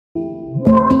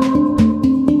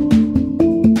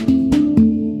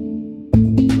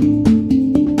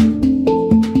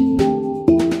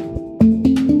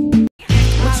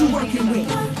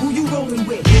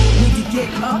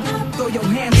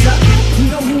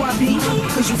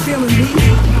feeling me?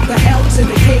 The L to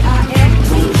the K-I-M.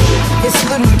 It's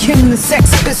Little Kim the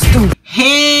Sex Pistol.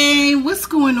 Hey, what's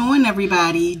going on,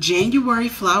 everybody? January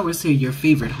Flowers here, your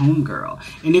favorite homegirl.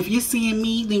 And if you're seeing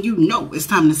me, then you know it's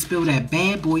time to spill that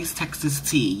Bad Boys Texas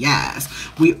tea. Yes,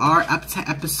 we are up to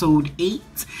episode 8.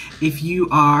 If you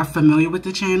are familiar with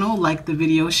the channel, like the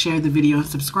video, share the video, and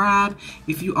subscribe.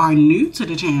 If you are new to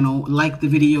the channel, like the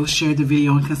video, share the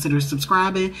video, and consider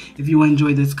subscribing if you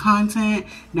enjoy this content.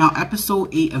 Now, episode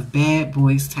 8 of Bad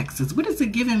Boys Texas. What is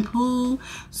it giving, Pooh?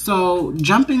 So,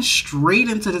 jumping straight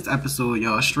into this episode,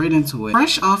 y'all, straight into it.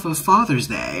 Fresh off of Father's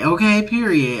Day, okay,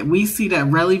 period. We see that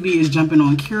RELLY B is jumping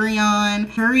on Curion.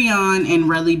 Curion and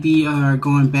RELLY B are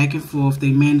going back and forth. They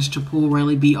managed to pull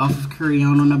RELLY B off of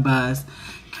Curion on the bus.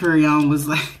 Curion was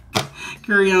like,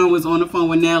 Curion was on the phone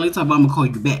with Nelly, talking about, I'm gonna call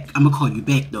you back. I'm gonna call you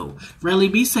back, though. RELLY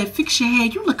B said, fix your hair.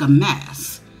 You look a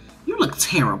mess. You look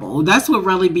terrible. That's what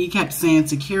RELLY B kept saying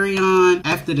to Curion.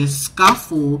 After the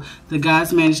scuffle, the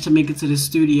guys managed to make it to the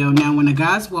studio. Now, when the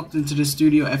guys walked into the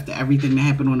studio after everything that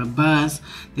happened on the bus,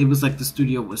 they was like the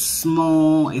studio was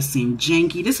small. It seemed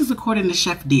janky. This is according to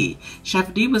Chef D.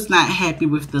 Chef D was not happy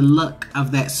with the look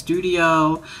of that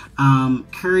studio.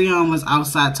 Curion was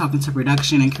outside talking to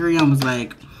production, and Curion was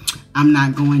like, I'm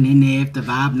not going in there if the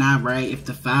vibe not right, if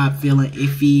the vibe feeling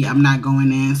iffy, I'm not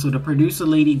going in. So the producer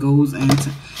lady goes in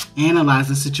to analyze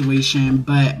the situation,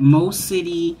 but Mo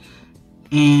City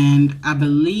and I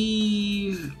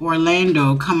believe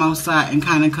Orlando come outside and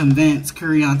kind of convince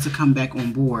Curion to come back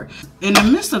on board. In the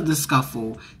midst of the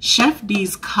scuffle, Chef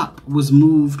D's cup was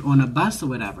moved on a bus or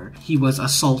whatever. He was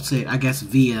assaulted, I guess,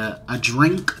 via a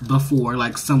drink before,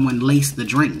 like someone laced the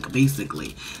drink,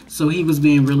 basically. So he was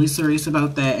being really serious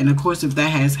about that. And of course, if that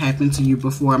has happened to you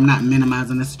before, I'm not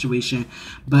minimizing the situation,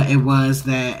 but it was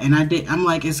that. And I'm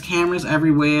like, it's cameras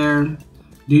everywhere.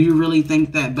 Do you really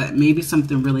think that? But maybe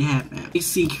something really happened. We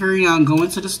see Curion go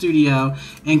into the studio,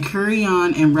 and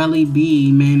Curion and RELLY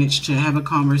B managed to have a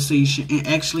conversation and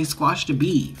actually squash the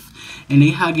beef. And they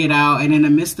hug it out, and in the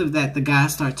midst of that, the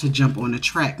guys start to jump on the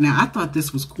track. Now, I thought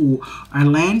this was cool.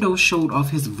 Orlando showed off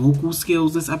his vocal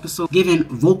skills this episode, giving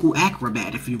vocal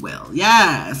acrobat, if you will.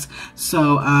 Yes.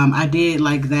 So, I did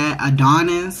like that.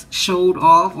 Adonis showed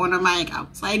off on the mic. I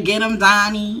was like, get him,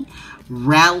 Donnie.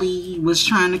 RELLY was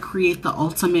trying to create the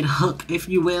ultimate hook, if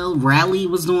you will. RELLY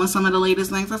was doing some of the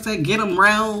latest things. I said, get him,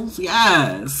 Rells.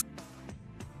 Yes.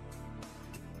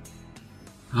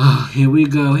 Oh, here we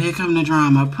go. Here come the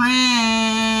drama.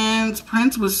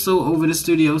 Prince was so over the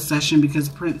studio session because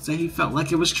Prince said he felt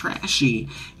like it was trashy.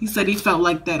 He said he felt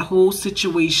like that whole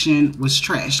situation was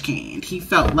trash canned. He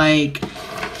felt like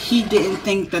he didn't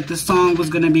think that the song was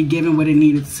going to be given what it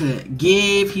needed to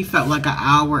give. He felt like an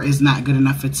hour is not good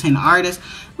enough for 10 artists,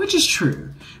 which is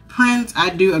true. Prince, I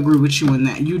do agree with you on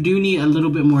that. You do need a little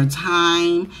bit more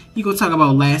time. You go talk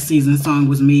about last season's song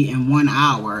was made in 1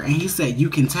 hour, and he said you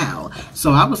can tell.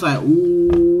 So I was like,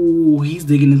 ooh, he's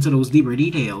digging into those deeper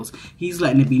details. He's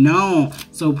letting it be known.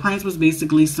 So Prince was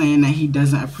basically saying that he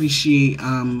doesn't appreciate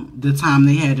the time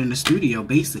they had in the studio,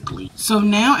 basically. So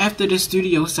now after the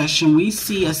studio session, we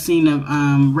see a scene of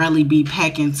RELLY B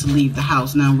packing to leave the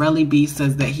house. Now RELLY B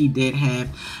says that he did have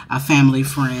a family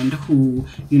friend who,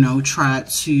 you know, tried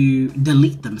to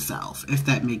delete themselves, if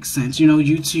that makes sense. You know,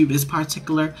 YouTube is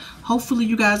particular. Hopefully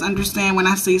you guys understand when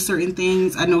I say certain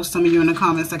things. I know some of you in the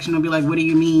comment section will be like, what do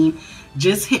you mean?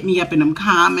 Just hit me up in them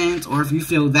comments, or if you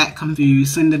feel that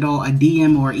confused, send it all a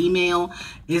DM or email.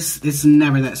 It's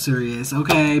never that serious,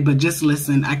 okay? But just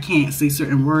listen, I can't say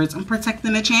certain words. I'm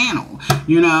protecting the channel,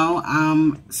 you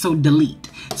know? So delete.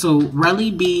 So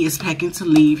RELLY B is packing to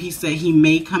leave. He said he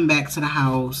may come back to the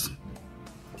house.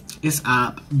 It's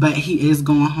up, but he is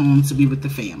going home to be with the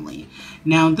family.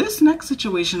 Now, this next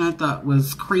situation I thought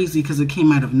was crazy because it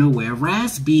came out of nowhere.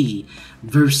 RAZ B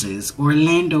versus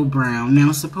Orlando Brown.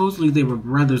 Now, supposedly they were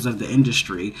brothers of the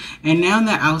industry, and now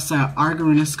they're outside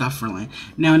arguing and scuffling.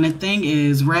 Now, and the thing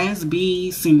is, RAZ B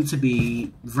seemed to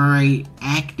be very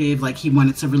active, like he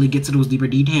wanted to really get to those deeper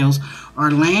details.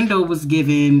 Orlando was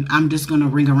given, I'm just gonna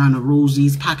ring around the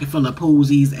rosies, pocket full of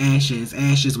posies, ashes,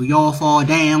 ashes, we all fall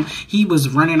down. He was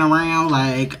running around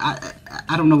like,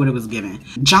 I don't know what it was giving.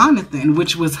 Jonathan,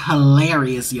 which was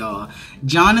hilarious, y'all.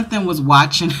 Jonathan was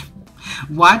watching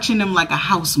him like a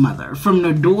house mother from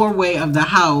the doorway of the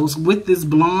house with this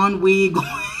blonde wig on.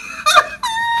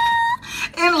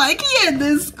 And like he had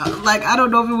this, like, I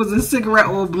don't know if it was a cigarette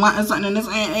or a blunt or something in his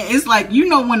hand. It's like, you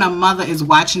know when a mother is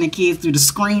watching the kids through the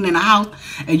screen in the house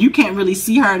and you can't really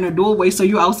see her in the doorway, so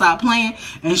you're outside playing.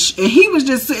 And he was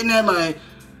just sitting there like,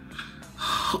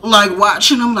 like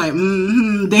watching him like,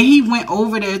 Then he went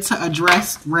over there to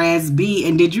address Raz B.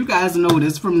 And did you guys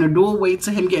notice from the doorway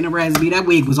to him getting a Raz B, that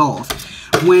wig was off.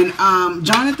 When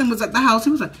Jonathan was at the house,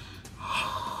 he was like,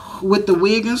 with the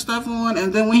wig and stuff on.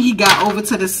 And then when he got over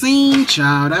to the scene,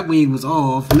 child, that wig was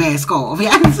off. Mask off. He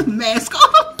had his mask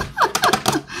off.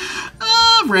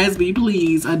 Raz B,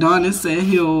 please. Adonis said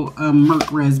he'll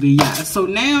murk Raz B. Yeah. So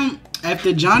now,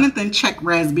 after Jonathan checked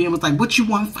Raz B and was like, what you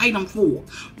want to fight him for?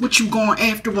 What you going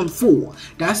after him for?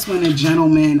 That's when a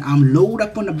gentleman load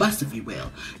up on the bus, if you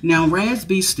will. Now, Raz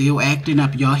B still acting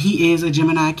up, y'all. He is a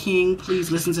Gemini King.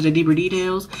 Please listen to the deeper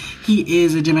details. He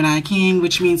is a Gemini King,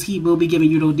 which means he will be giving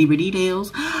you those deeper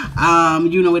details.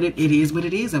 You know, it is what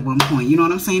it is at one point. You know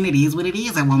what I'm saying? It is what it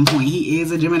is at one point. He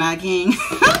is a Gemini King.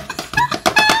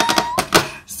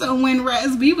 So when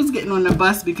Raz B was getting on the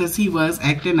bus because he was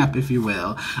acting up, if you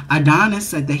will, Adonis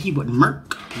said that he would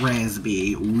murk Raz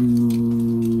B.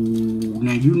 Ooh.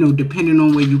 Now, you know, depending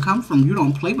on where you come from, you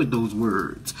don't play with those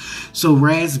words. So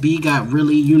Raz B got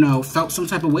really, you know, felt some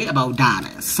type of way about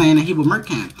Adonis, saying that he would murk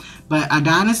him. But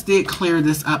Adonis did clear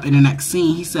this up in the next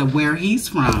scene. He said where he's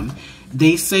from,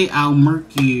 they say I'll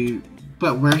murk you,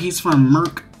 but where he's from,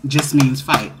 murk just means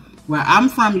fight. Where I'm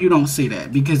from, you don't say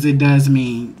that because it does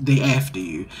mean they after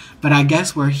you. But I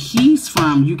guess where he's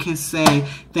from, you can say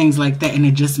things like that and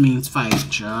it just means fight.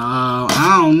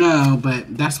 I don't know,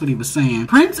 but that's what he was saying.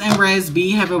 Prince and Raz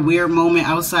B have a weird moment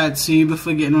outside too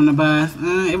before getting on the bus.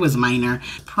 It was minor.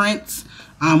 Prince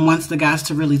wants the guys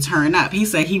to really turn up. He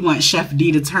said he wants Chef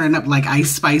D to turn up like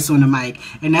Ice Spice on the mic.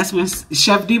 And that's when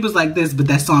Chef D was like this, but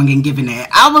that song ain't giving that.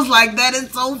 I was like, that is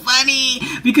so funny.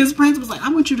 Because Prince was like, I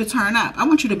want you to turn up. I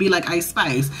want you to be like Ice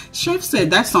Spice. Chef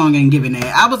said that song ain't giving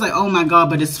that. I was like, oh my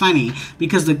God, but it's funny.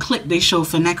 Because the clip they showed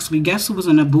for next week, guess who was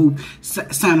in the booth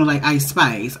sounded like Ice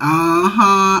Spice?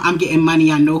 I'm getting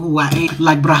money. I know who I am.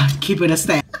 Like, bruh, keep it a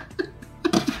stack.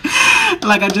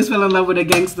 Like I just fell in love with a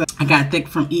gangster. I got thick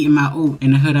from eating my oat.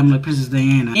 In the hood, I'm like Princess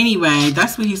Diana. Anyway,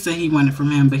 that's what he said he wanted from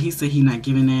him, but he said he not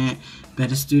giving it.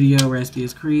 Better studio, Raz B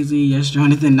is crazy. Yes,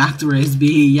 Jonathan knocked Raz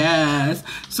B. Yes.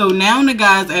 So now the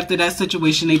guys, after that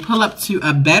situation, they pull up to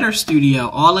a better studio.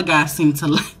 All the guys seem to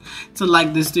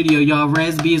like the studio, y'all.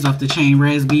 Raz B is off the chain.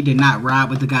 Raz B did not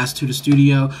ride with the guys to the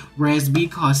studio. Raz B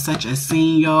caused such a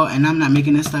scene, y'all, and I'm not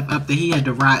making this stuff up, that he had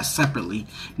to ride separately.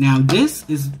 Now, this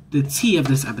is the tea of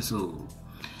this episode.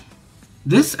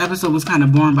 This episode was kind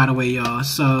of boring, by the way, y'all.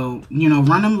 So, you know,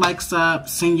 run them likes up.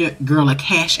 Send your girl a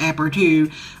cash app or two.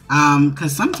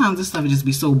 Because sometimes this stuff would just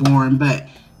be so boring. But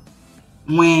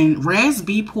when Raz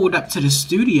B pulled up to the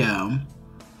studio,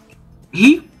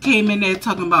 he came in there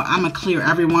talking about, I'm going to clear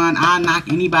everyone. I'll knock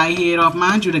anybody head off.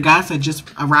 Mind you, the guys had just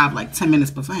arrived like 10 minutes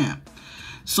before him.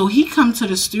 So he come to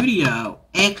the studio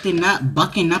acting up,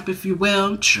 bucking up, if you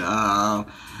will. Child.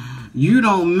 You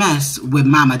don't mess with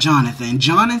Mama Jonathan.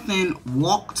 Jonathan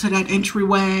walked to that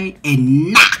entryway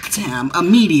and knocked him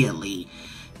immediately.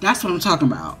 That's what I'm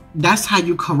talking about. That's how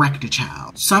you correct a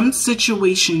child. Some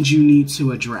situations you need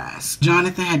to address.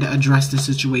 Jonathan had to address the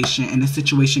situation, and the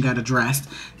situation got addressed.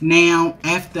 Now,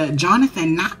 after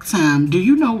Jonathan knocked him, do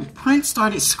you know Prince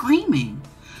started screaming?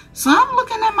 So I'm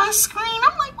looking at my screen.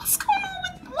 I'm like, what's going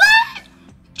on with what?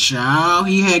 Child,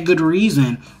 he had good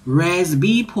reason. Raz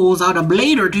B pulls out a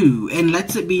blade or two and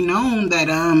lets it be known that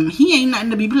he ain't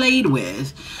nothing to be played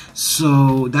with.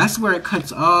 So that's where it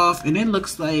cuts off, and it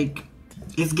looks like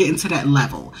it's getting to that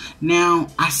level. Now,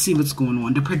 I see what's going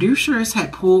on. The producers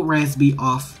had pulled Raz B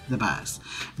off the bus.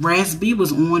 Raz B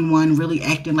was on one, really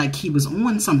acting like he was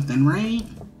on something, right?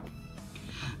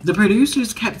 The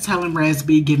producers kept telling Raz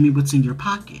B, give me what's in your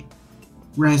pocket.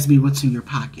 Raz B, what's in your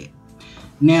pocket?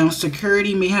 Now,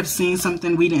 security may have seen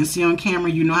something we didn't see on camera.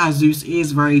 You know how Zeus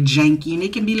is very janky, and they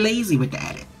can be lazy with the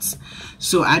edits.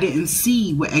 So I didn't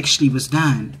see what actually was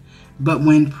done. But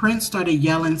when Prince started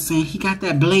yelling, saying he got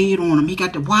that blade on him, he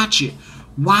got to watch it,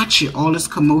 all this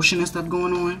commotion and stuff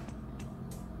going on,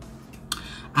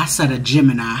 I said a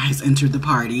Gemini has entered the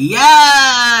party.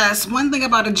 Yes! One thing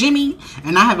about a Jimmy,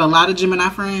 and I have a lot of Gemini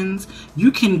friends,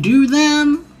 you can do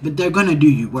them, but they're going to do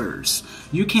you worse.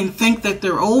 You can think that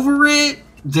they're over it,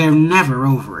 they're never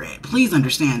over it. Please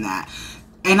understand that.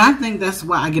 And I think that's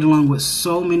why I get along with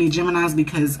so many Geminis,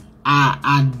 because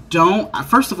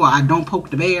first of all, I don't poke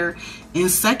the bear.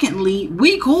 And secondly,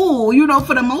 we cool. You know,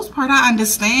 for the most part, I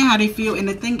understand how they feel. And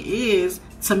the thing is,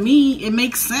 to me, it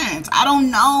makes sense. I don't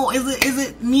know. Is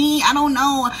it me? I don't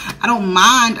know. I don't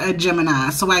mind a Gemini,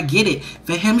 so I get it.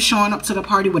 For him showing up to the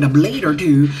party with a blade or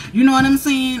two, you know what I'm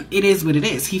saying? It is what it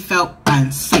is. He felt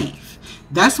unsafe.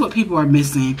 That's what people are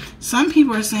missing. Some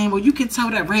people are saying, well, you could tell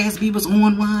that Raz B was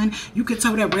on one. You could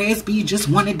tell that Raz B just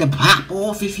wanted to pop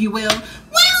off, if you will.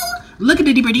 Well, look at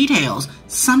the deeper details.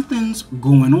 Something's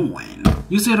going on.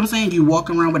 You see what I'm saying? You walk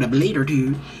around with a blade or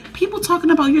two. People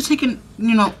talking about you're taking,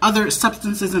 you know, other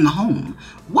substances in the home.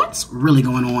 What's really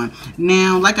going on?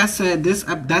 Now, like I said,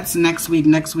 that's next week.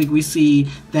 Next week we see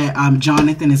that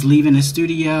Jonathan is leaving the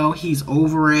studio. He's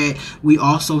over it. We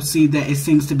also see that it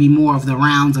seems to be more of the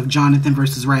rounds of Jonathan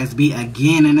versus RAZ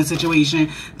again in a situation.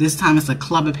 This time it's a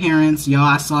club appearance. Y'all,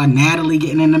 I saw Natalie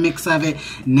getting in the mix of it.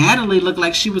 Natalie looked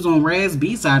like she was on RAZ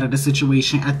side of the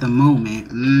situation at the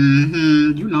moment.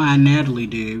 You know how Natalie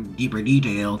do, deeper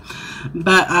detail.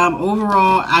 But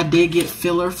overall, I did get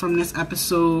filler from this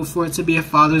episode. For it to be a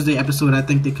Father's Day episode, I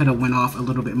think they could have went off a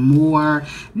little bit more.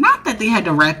 Not that they had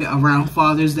to wrap it around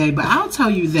Father's Day, but I'll tell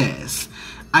you this.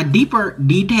 A deeper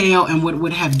detail and what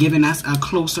would have given us a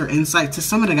closer insight to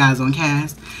some of the guys on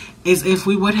cast is if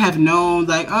we would have known,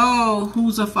 like, oh,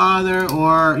 who's a father,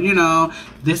 or, you know,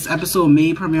 this episode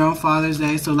may premiere on Father's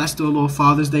Day, so let's do a little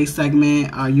Father's Day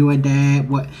segment. Are you a dad?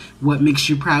 What makes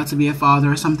you proud to be a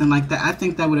father, or something like that? I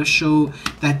think that would have showed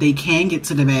that they can get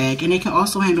to the bag, and they can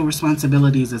also handle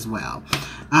responsibilities as well.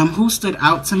 Who stood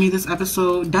out to me this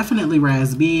episode? Definitely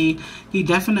RAZ. He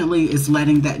definitely is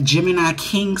letting that Gemini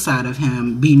King side of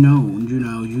him be known. You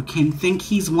know, you can think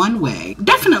he's one way.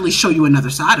 Definitely show you another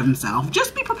side of himself.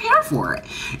 Just be prepared for it.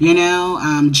 You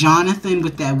know, Jonathan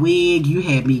with that wig, you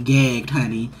had me gagged,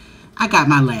 honey. I got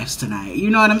my laughs tonight. You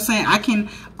know what I'm saying? I can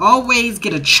always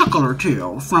get a chuckle or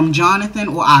two from Jonathan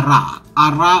or Ara.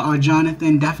 Ara or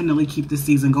Jonathan definitely keep the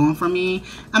season going for me.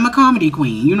 I'm a comedy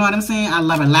queen. You know what I'm saying? I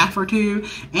love a laugh or two.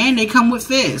 And they come with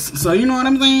fists. So you know what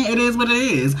I'm saying? It is what it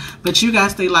is. But you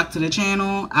guys stay locked to the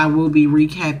channel. I will be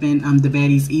recapping the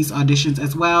Baddies East auditions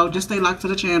as well. Just stay locked to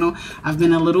the channel. I've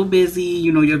been a little busy.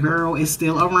 You know, your girl is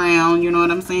still around. You know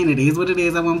what I'm saying? It is what it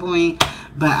is at one point.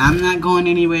 But I'm not going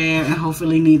anywhere, and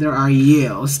hopefully neither are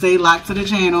you. Stay locked to the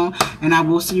channel, and I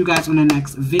will see you guys on the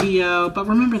next video. But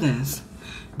remember this.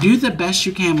 Do the best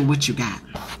you can with what you got.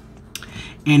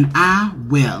 And I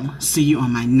will see you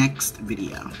on my next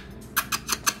video.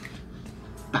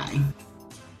 Bye.